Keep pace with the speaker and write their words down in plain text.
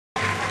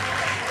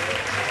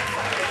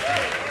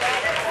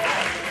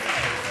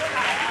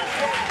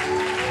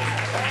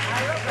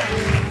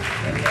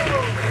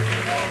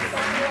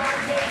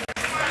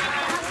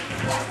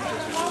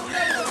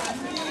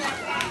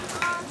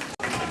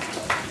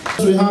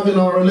We have in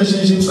our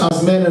relationships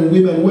as men and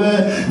women,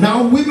 where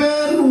now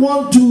women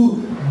want to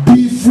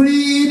be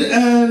freed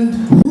and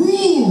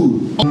rule.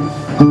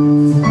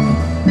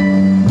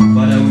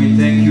 Father, we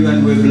thank you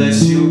and we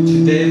bless you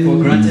today for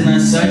granting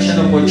us such an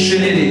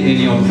opportunity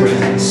in your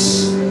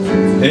presence.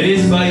 It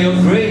is by your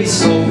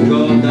grace, oh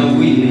God, that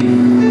we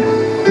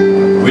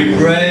live. We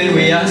pray,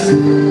 we ask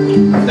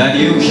that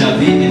you shall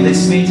be in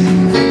this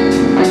meeting,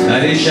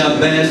 that it shall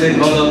benefit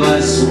all of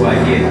us who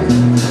are here.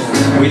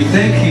 We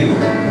thank you.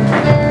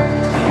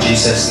 In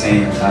Jesus'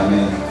 name,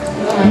 amen.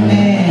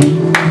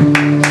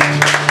 Amen.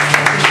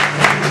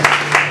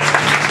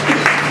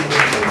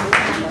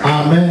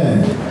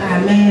 Amen.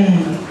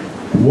 Amen.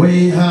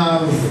 We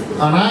have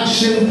an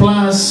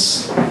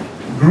Actionplus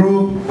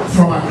group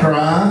from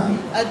Accra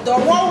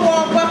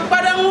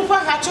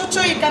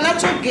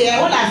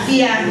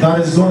that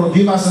is going to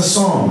give us a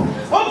song.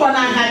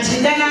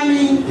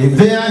 If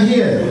they are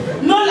here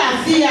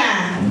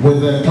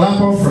with a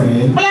clap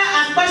offering,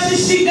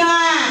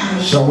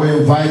 shall we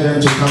invite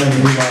them to come and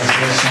give us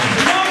their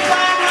song?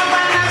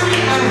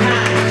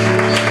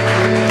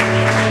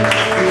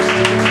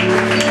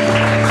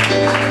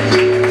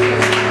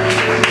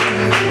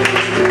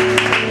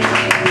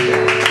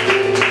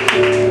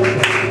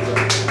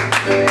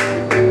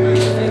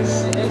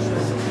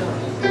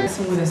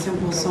 With a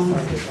simple song,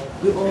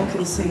 we all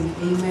can sing.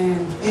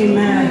 Amen.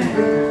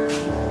 Amen.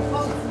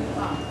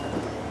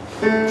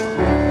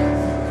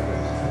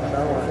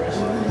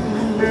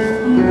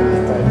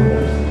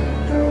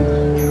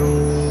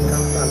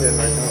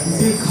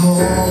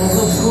 Because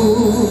of who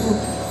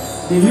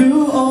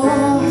you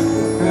are,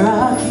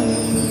 I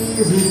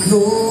give you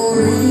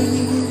glory.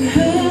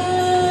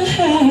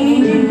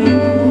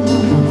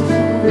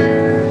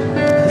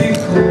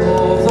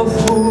 Because of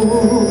who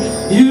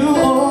you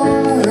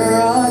are, I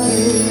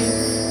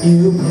give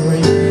you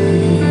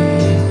praise.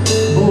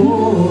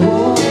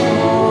 Oh,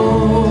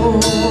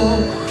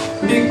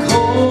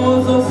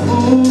 because of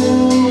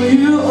who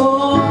you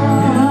are,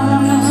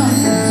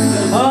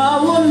 I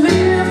will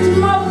lift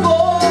my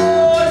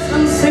voice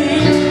and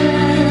sing.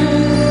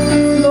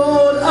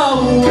 Lord, I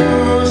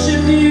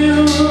worship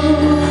you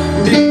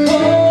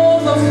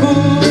because of who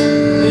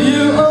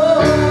you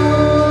are.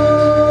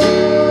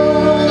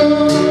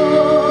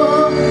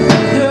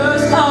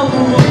 Yes, I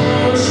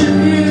worship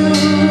you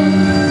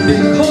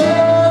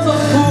because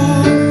of who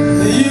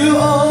you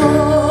are.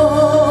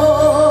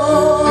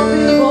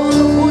 Because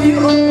of who you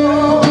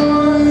are.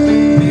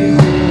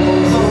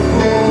 Because of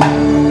who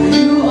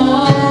you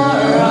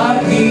are, I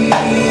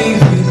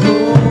give you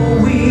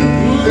glory.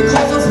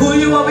 Because of who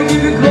you are, we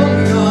give you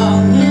glory,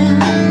 God.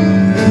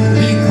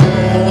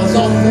 Because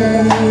of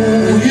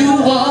who you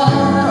are,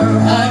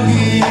 I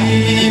give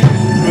you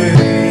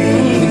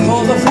praise.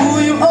 Because of who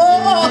you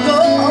are,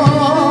 God.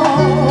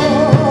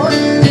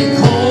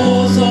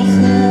 Because of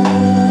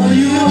who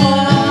you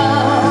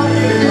are,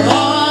 I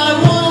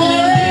will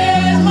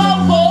lift my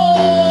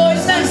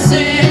voice and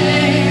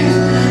sing.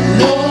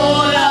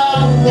 Lord, I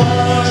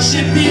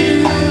worship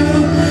you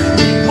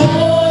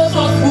because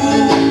of who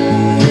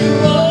you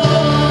are.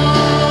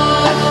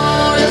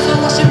 Yes, I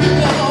worship you,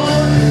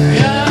 God.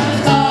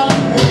 Yes, I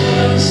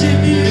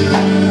worship you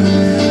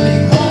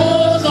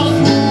because of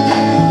who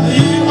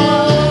you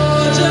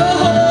are.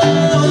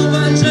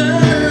 Jehovah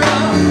Jireh,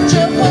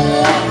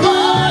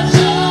 Jehovah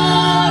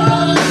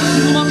Jireh,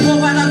 my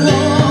provider,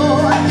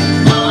 God,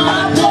 my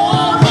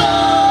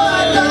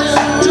provider.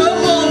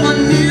 Jehovah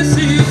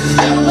Nissi,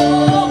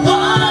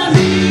 Jehovah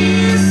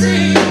Nissi,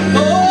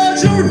 Lord,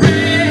 you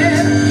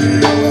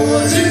reign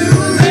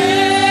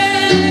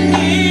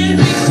in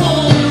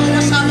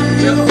victorious.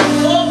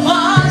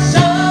 Jehovah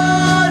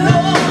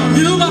Shalom,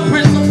 you are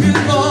Prince of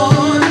Peace,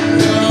 God.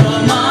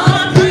 You're my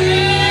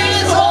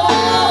Prince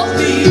of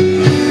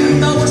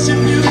Peace. I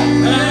worship you,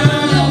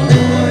 and I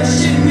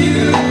worship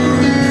you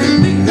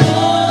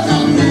because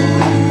of who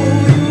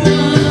you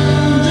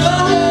are.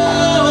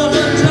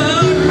 Jehovah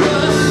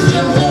Jireh,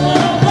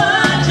 Jehovah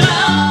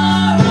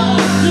Jireh,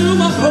 you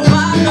are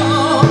provider,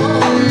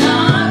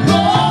 my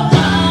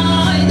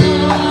provider.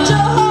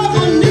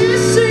 Jehovah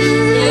Nissi,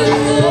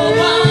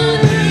 Jehovah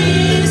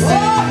Nissi,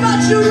 oh,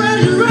 but you reign,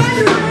 you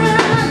reign,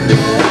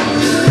 you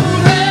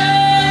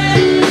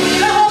reign.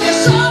 Jehovah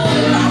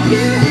Shalom,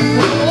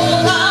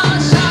 Jehovah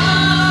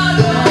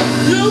Shalom,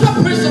 you are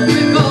Prince of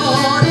Peace,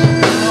 God.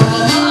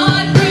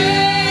 My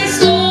Prince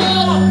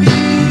of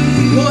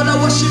Peace. Lord, I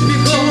worship you,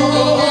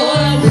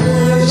 God.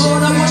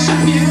 Lord, I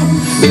worship you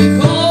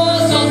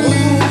because of who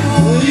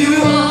you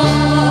are.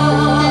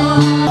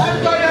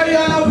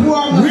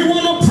 We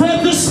want to pray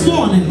this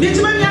morning. Is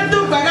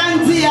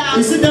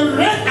it the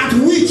rate at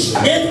which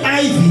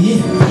HIV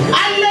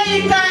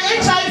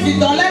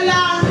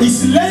is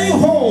laying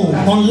hold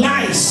on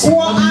lives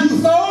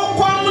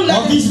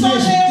of this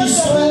nation is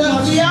so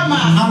much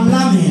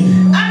alarming?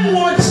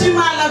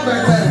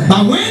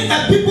 But when the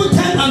people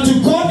turn unto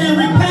God in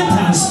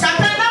repentance, and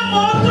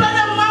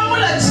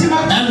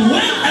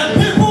when a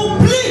people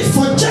plead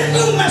for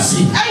genuine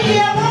mercy,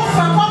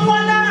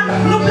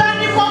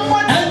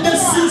 and they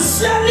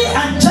sincerely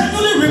and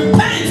genuinely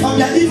repent of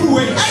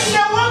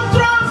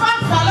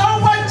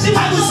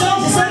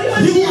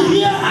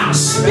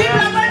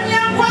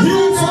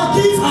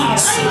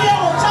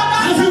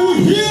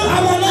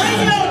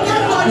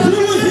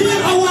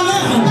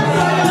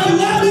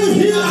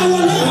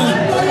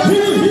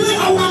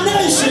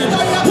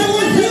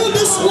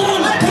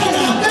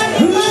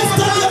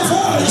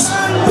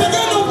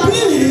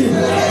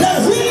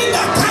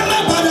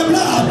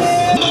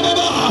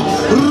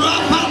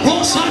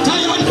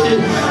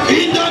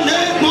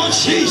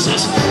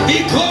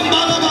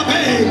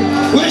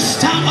We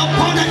stand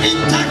upon the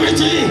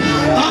integrity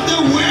of the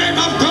word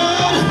of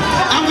God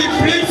and we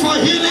pray for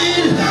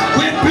healing.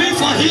 We pray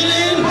for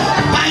healing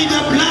by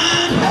the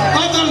blood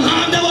of the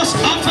Lamb that was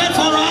offered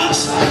for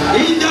us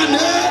in the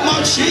name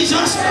of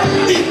Jesus.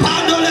 In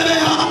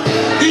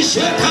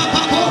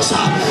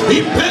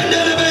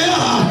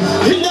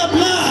the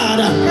blood,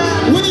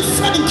 we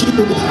thank you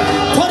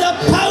for the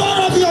power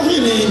of your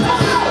healing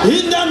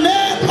in the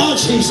name of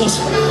Jesus.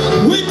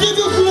 We give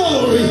you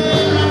glory,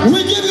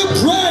 we give you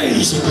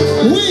praise,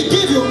 we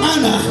give you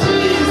honor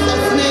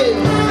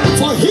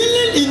for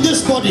healing in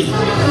this body.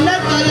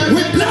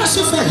 We bless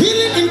you for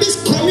healing in this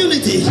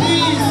community.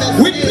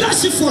 We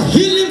bless you for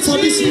healing for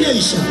this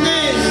nation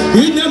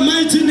in the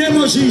mighty name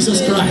of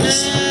Jesus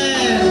Christ.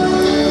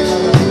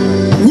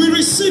 We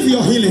receive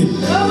your healing.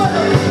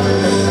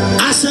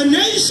 As a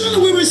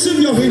nation, we receive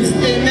your healing.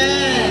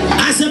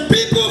 As a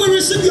people, we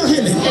receive your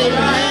healing.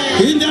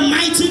 In the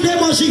mighty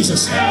name of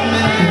Jesus.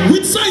 We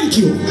thank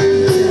you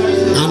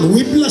and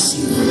we bless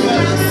you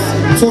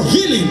for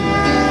healing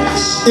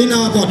in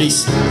our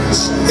bodies.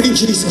 In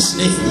Jesus'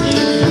 name.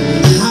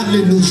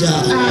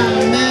 Hallelujah.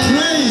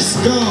 Praise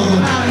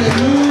God.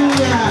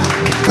 Hallelujah.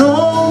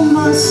 Oh,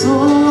 my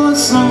soul,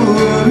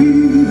 sorry.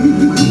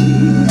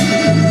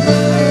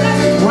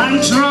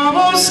 When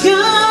troubles come,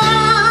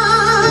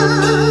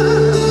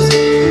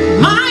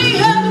 my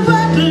head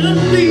better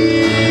be.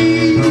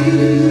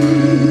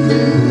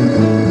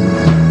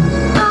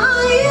 I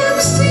am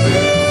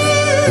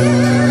still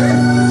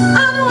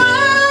and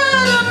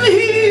when I'm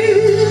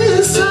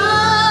here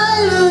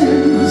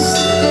silence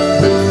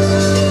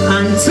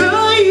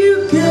until you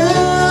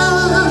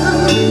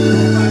come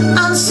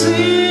and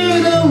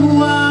see the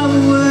world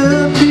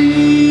will be.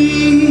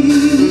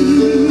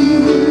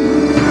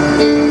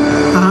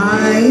 I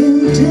am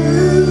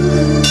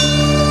dead,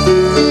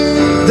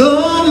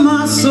 though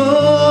my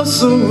soul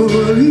so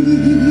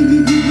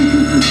weak.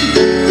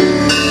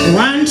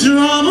 When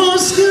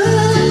troubles come,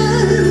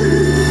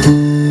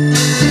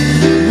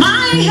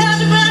 my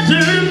head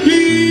better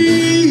be.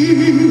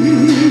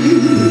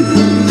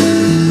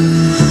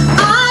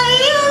 I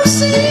am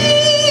still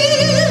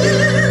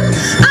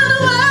and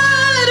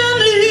waiting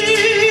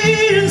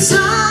in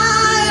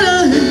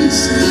silence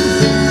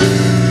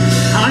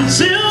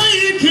until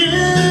you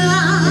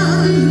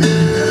can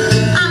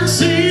and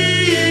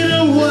see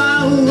the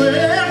world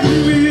with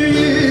me.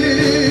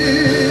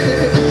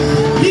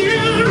 You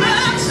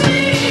raise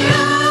me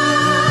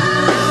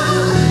up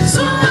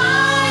so I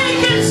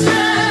can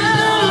stand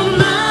on the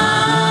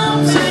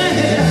mountain.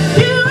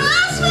 You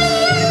raise me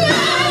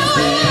up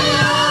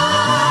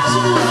so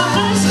I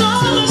can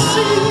stand the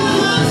sea.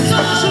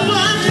 So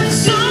I can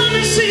stand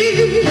the sea.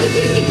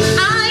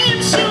 I am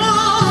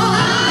strong.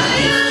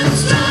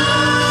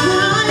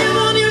 I am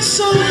on your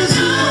shoulders.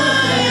 I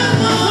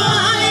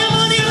am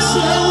on your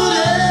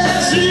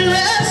shoulders. You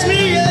raise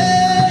me up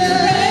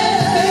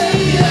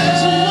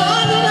so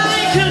more than I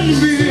can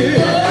be.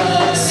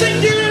 Sing,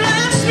 you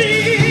raise me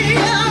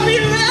up.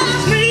 You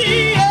raise me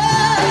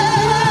up.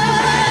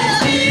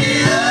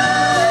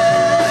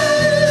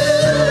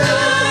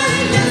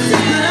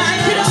 That I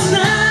can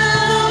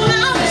stand on the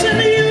mountain.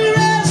 You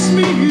raise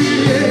me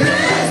up.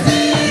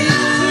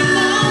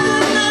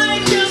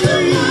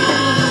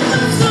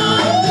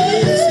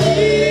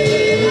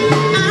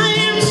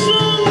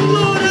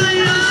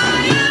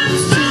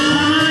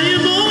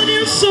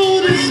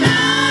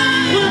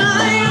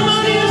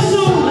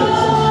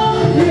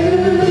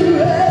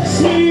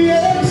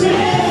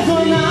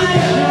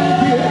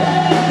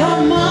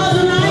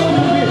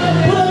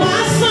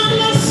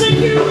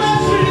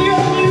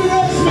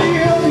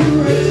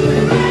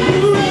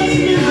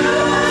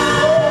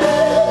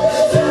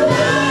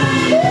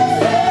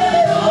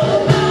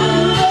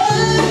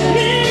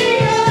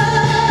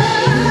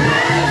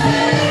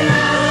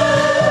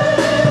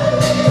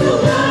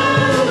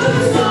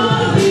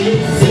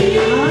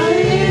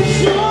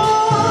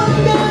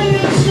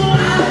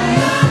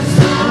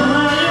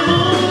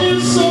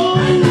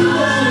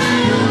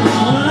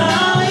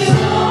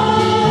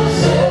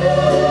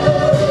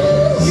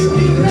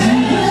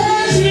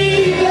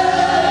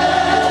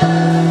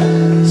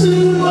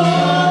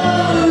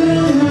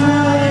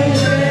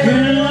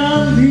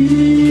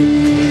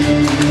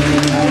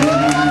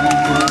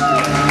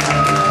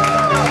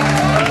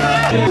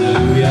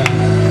 Hallelujah.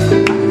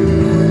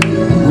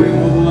 We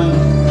move on.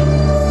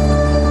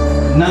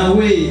 Now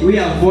we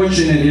are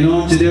fortunate, you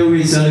know, today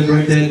we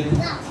celebrated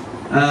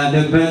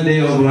the birthday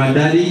of our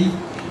daddy.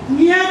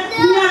 We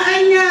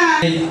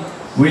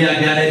are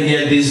gathered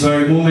here at this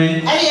very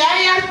moment. He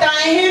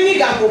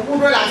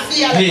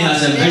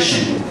has a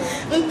vision.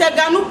 And his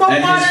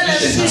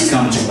vision has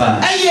come to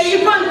pass.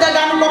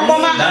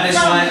 That is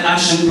why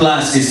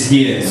Actionplus is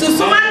here. He is the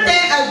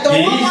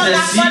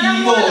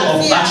CEO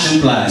of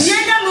Actionplus.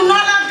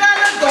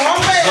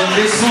 So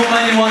this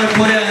moment you want to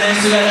put your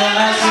hands together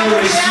as you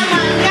receive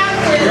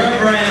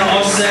Reverend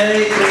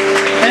Osei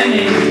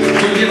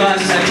to give us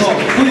a talk.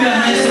 Put your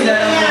hands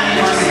together for him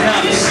as he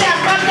comes.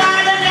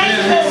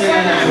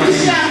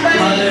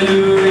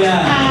 Hallelujah.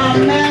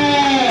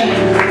 Amen.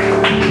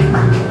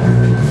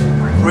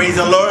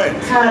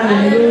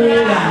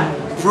 Hallelujah.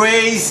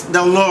 Praise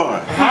the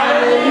Lord.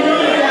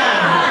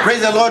 Hallelujah.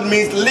 Praise the Lord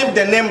means lift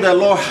the name of the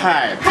Lord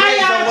high. Praise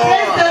the Lord.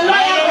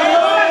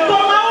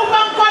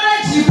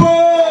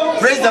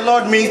 Praise the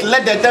Lord means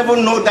let the devil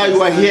know that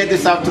you are here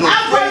this afternoon.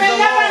 Praise the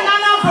Lord.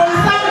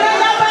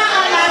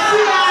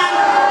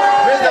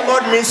 Praise the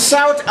Lord means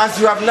shout as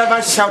you have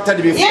never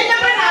shouted before.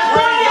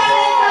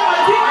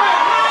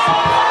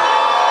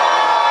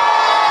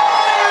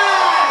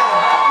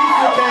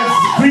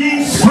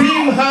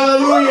 Scream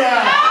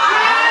hallelujah.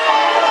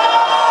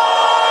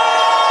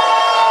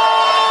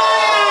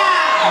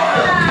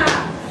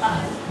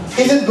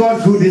 Isn't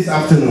God good this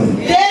afternoon?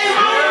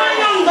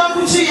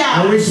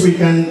 I wish we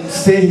can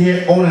stay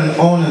here on and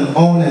on and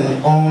on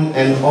and on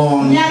and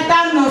on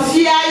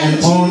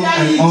and on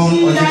and on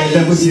until the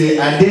devil say,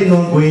 "I did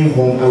not going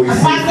home." And we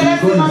say,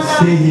 "We're going to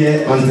stay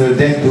here until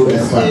death do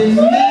us part."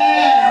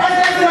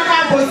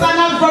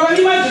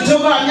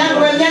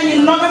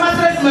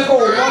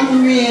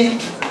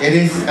 It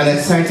is an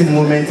exciting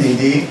moment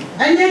indeed.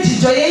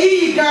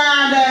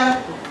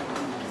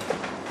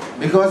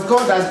 Because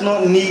God does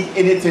not need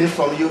anything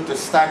from you to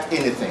start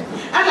anything.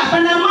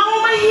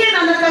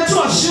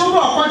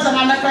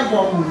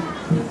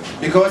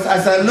 Because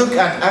as I look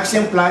at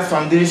Actionplus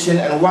Foundation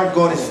and what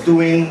God is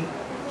doing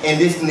in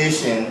this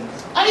nation,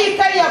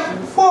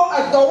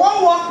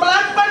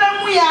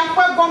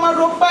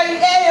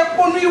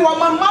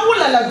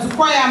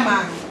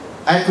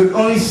 I could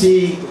only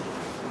see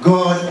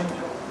God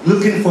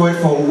looking forward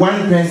for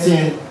one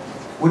person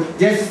with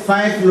just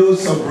 5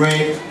 loaves of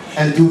bread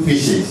and 2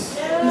 fishes.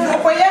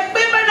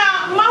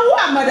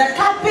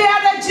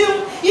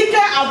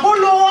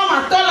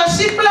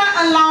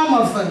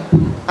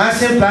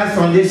 Actionplus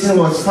Foundation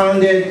was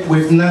founded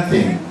with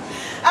nothing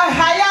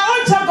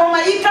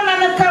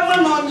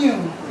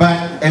but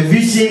a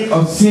vision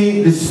of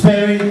seeing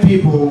despairing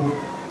people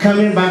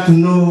coming back to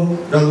know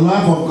the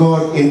love of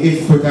God in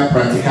its total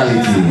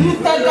practicality.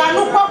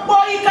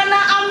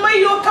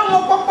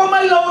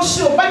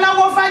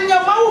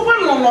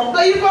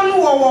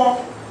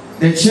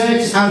 The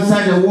church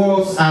outside the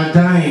walls are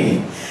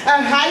dying.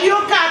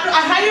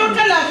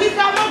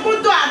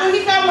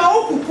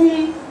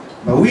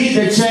 But we,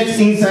 the church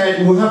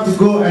inside, will have to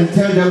go and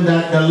tell them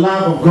that the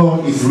love of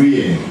God is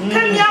real.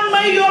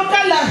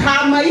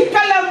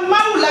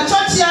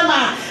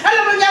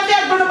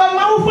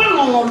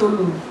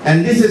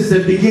 And this is the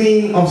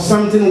beginning of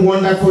something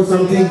wonderful,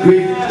 something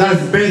great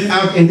that's birthed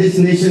out in this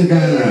nation,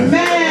 Ghana.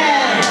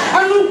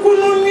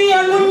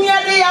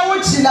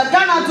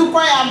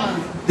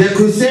 The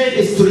crusade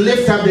is to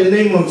lift up the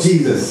name of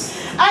Jesus.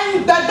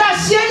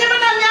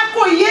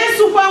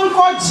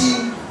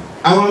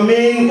 Our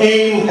main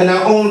aim and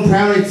our own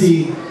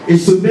priority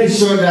is to make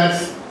sure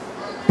that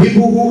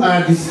people who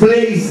are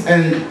displaced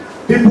and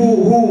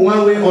people who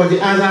one way or the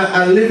other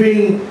are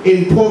living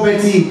in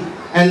poverty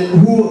and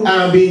who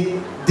are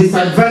being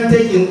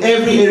disadvantaged in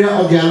every area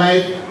of their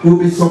life will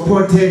be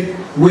supported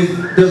with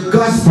the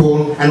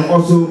gospel and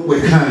also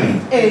with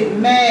kind.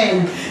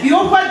 Amen.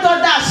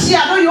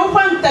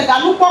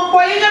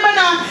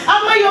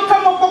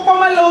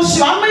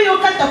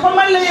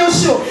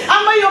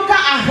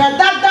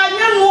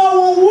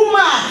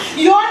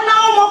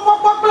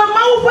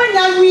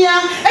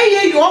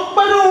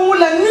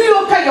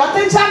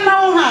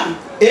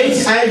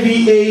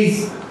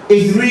 HIV/AIDS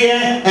is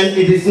real and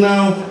it is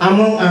now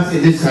among us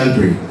in this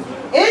country.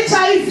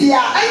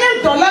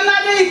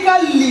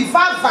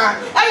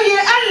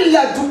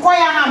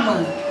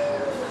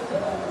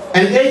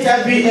 And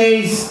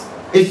HIV/AIDS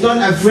is not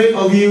afraid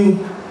of you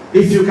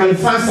if you can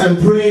fast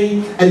and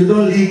pray and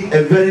don't lead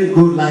a very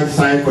good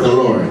lifestyle for the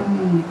Lord.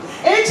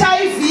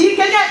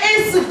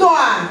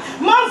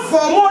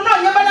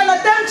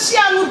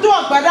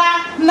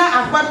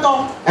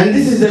 And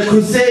this is the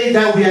crusade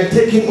that we are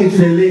taking into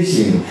the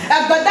nation.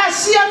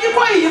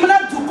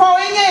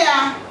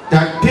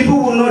 That people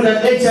will know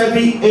that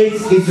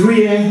HIV/AIDS is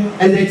real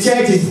and the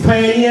church is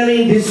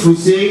pioneering this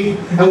crusade,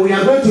 and we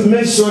are going to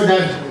make sure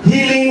that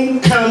healing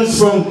comes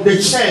from the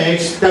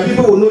church, that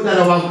people will know that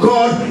our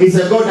God is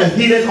a God that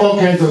heals all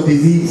kinds of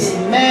disease.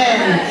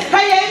 Amen.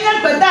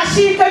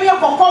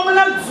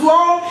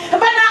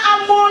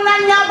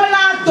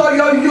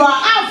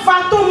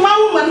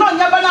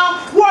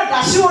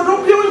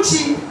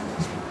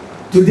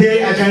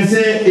 Today I can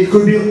say it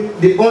could be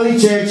the only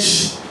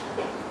church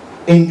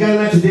in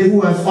Ghana today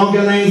who has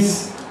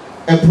organized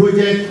a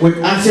project with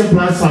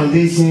Actionplus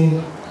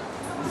Foundation.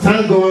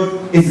 Thank God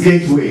it's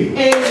Gateway.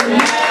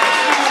 Amen.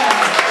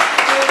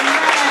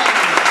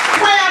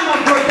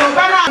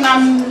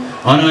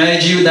 I want to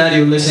urge you that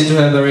you listen to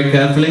her very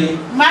carefully.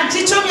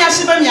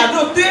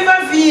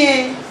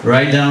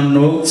 Write down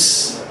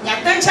notes.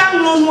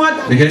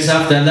 Because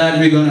after that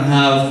we're going to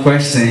have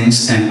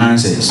questions and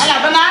answers.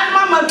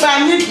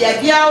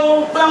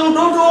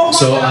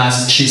 So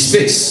as she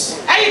speaks,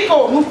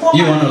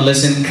 you want to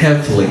listen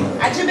carefully,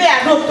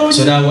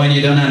 so that when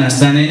you don't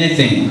understand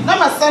anything,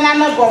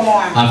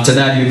 after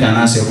that you can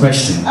ask your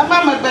question.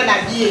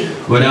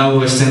 Without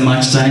wasting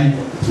much time,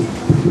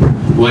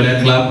 With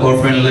a clap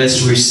offering,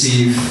 let's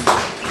receive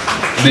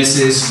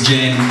Mrs.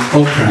 Jane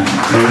Okran,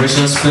 a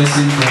resource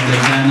person from the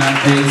Ghana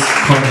AIDS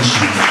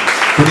Commission.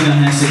 Putting our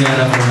hands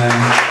together for her.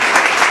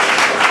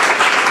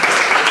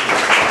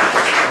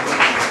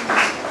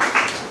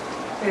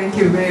 Thank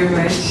you very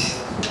much.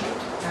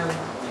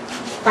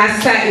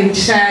 Pastor in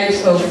charge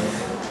of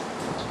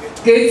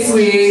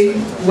Gateway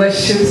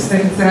Worship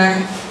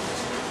Center,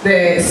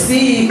 the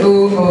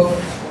CEO of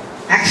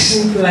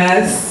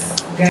Actionplus,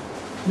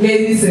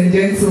 ladies and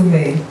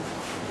gentlemen.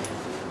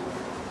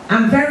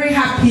 I'm very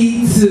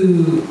happy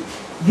to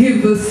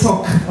give this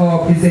talk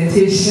or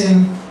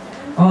presentation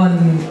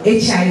on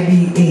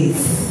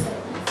HIV/AIDS.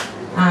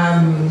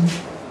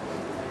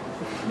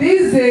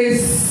 These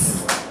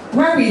days,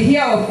 when we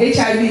hear of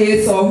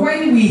HIV/AIDS or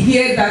when we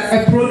hear that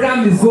a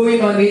program is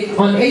going on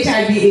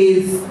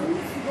HIV/AIDS,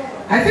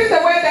 I think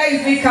the word that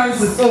easily comes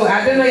to, oh,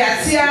 I don't know,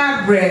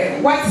 yatia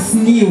bread, what is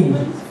new?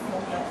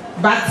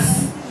 But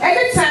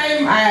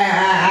anytime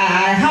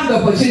I have the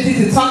opportunity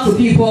to talk to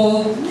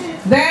people,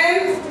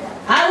 then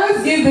I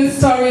always give this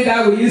story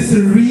that we used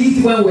to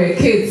read when we were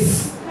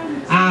kids,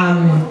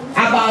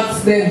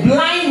 about the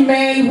blind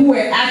men who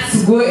were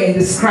asked to go and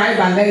describe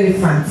an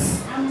elephant.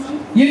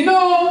 You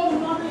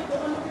know,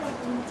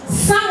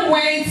 some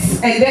went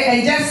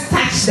and just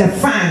touched the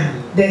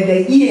fan,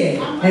 the ear,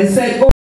 and said, oh,